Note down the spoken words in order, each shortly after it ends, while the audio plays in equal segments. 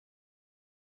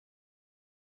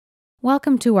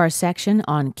Welcome to our section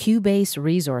on Cubase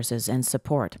resources and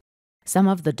support. Some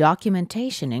of the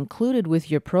documentation included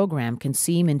with your program can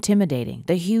seem intimidating,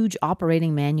 the huge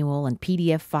operating manual and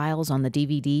PDF files on the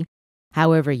DVD.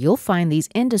 However, you'll find these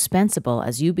indispensable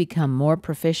as you become more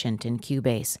proficient in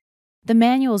Cubase. The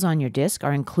manuals on your disk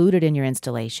are included in your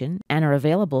installation and are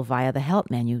available via the Help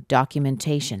menu,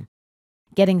 Documentation.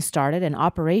 Getting started and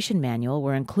Operation Manual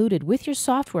were included with your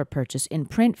software purchase in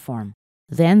print form.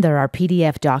 Then there are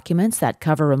PDF documents that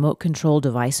cover remote control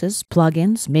devices,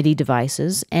 plugins, MIDI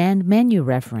devices, and menu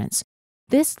reference.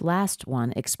 This last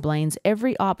one explains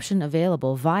every option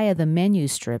available via the menu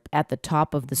strip at the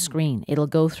top of the screen. It'll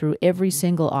go through every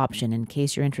single option in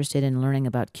case you're interested in learning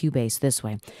about Cubase this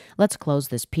way. Let's close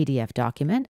this PDF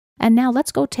document, and now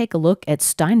let's go take a look at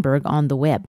Steinberg on the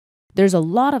web. There's a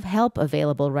lot of help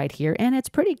available right here, and it's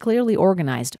pretty clearly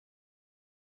organized.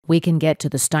 We can get to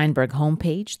the Steinberg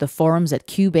homepage, the forums at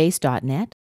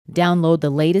Cubase.Net, download the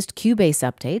latest Cubase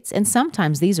updates, and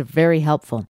sometimes these are very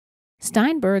helpful.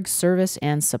 Steinberg service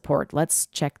and support. Let's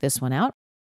check this one out.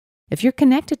 If you're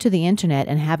connected to the internet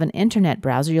and have an internet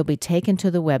browser, you'll be taken to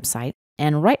the website,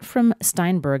 and right from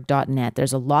Steinberg.Net,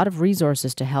 there's a lot of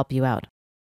resources to help you out.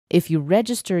 If you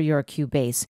register your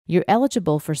Cubase, you're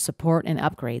eligible for support and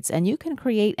upgrades, and you can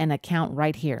create an account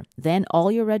right here. Then all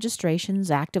your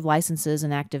registrations, active licenses,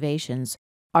 and activations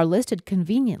are listed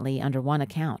conveniently under one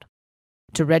account.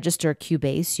 To register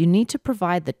Cubase, you need to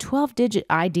provide the 12-digit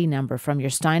ID number from your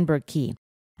Steinberg key,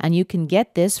 and you can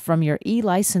get this from your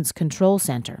eLicense Control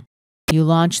Center. You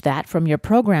launch that from your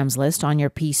Programs list on your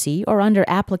PC or under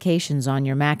Applications on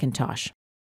your Macintosh.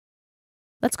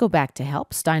 Let's go back to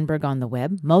Help, Steinberg on the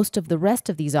web. Most of the rest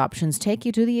of these options take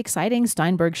you to the exciting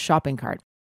Steinberg shopping cart.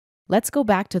 Let's go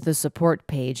back to the support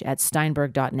page at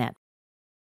Steinberg.net.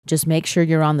 Just make sure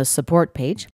you're on the support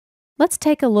page. Let's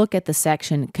take a look at the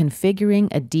section Configuring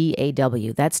a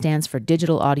DAW. That stands for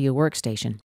Digital Audio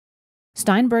Workstation.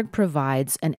 Steinberg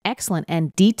provides an excellent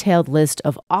and detailed list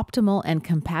of optimal and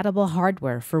compatible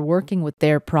hardware for working with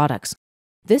their products.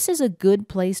 This is a good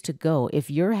place to go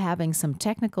if you're having some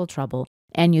technical trouble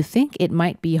and you think it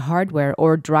might be hardware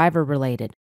or driver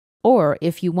related, or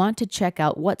if you want to check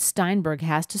out what Steinberg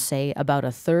has to say about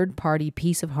a third-party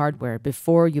piece of hardware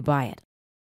before you buy it.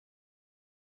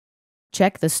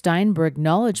 Check the Steinberg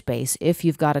knowledge base if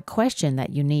you've got a question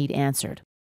that you need answered.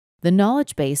 The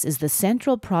knowledge base is the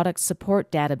central product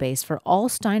support database for all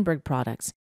Steinberg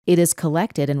products. It is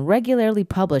collected and regularly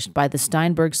published by the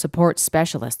Steinberg support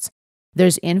specialists.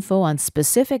 There's info on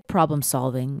specific problem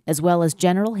solving, as well as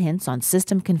general hints on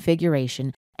system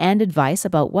configuration and advice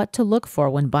about what to look for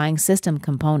when buying system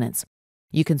components.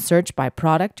 You can search by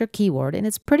product or keyword, and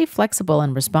it's pretty flexible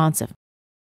and responsive.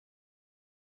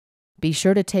 Be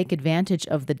sure to take advantage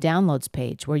of the Downloads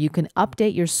page, where you can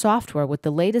update your software with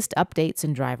the latest updates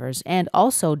and drivers, and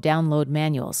also download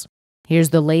manuals. Here's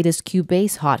the latest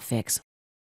Cubase hotfix.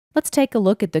 Let's take a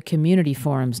look at the community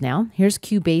forums now. Here's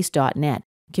Cubase.Net.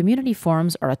 Community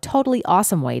forums are a totally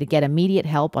awesome way to get immediate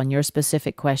help on your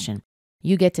specific question.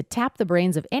 You get to tap the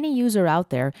brains of any user out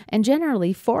there, and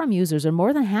generally, forum users are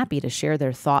more than happy to share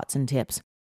their thoughts and tips.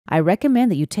 I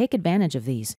recommend that you take advantage of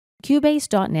these.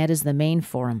 Cubase.net is the main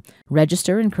forum.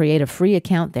 Register and create a free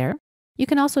account there. You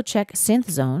can also check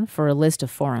SynthZone for a list of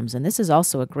forums, and this is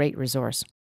also a great resource.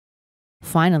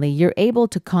 Finally, you're able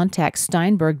to contact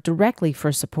Steinberg directly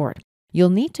for support. You'll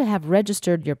need to have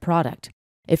registered your product.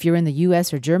 If you're in the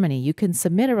US or Germany, you can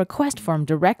submit a request form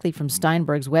directly from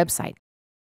Steinberg's website.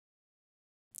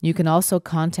 You can also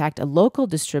contact a local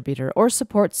distributor or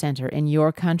support center in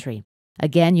your country.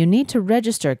 Again, you need to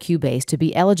register Cubase to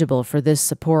be eligible for this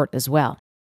support as well.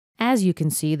 As you can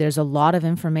see, there's a lot of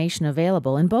information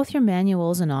available in both your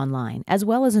manuals and online, as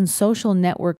well as in social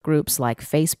network groups like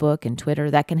Facebook and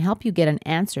Twitter that can help you get an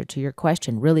answer to your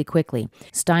question really quickly.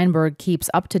 Steinberg keeps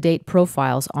up-to-date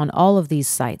profiles on all of these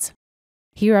sites.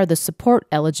 Here are the support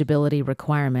eligibility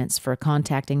requirements for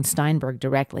contacting Steinberg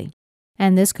directly.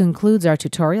 And this concludes our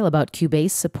tutorial about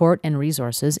Cubase support and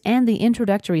resources and the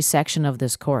introductory section of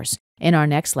this course. In our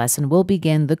next lesson, we'll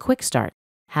begin the quick start,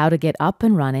 how to get up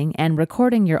and running and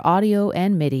recording your audio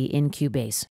and MIDI in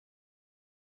Cubase.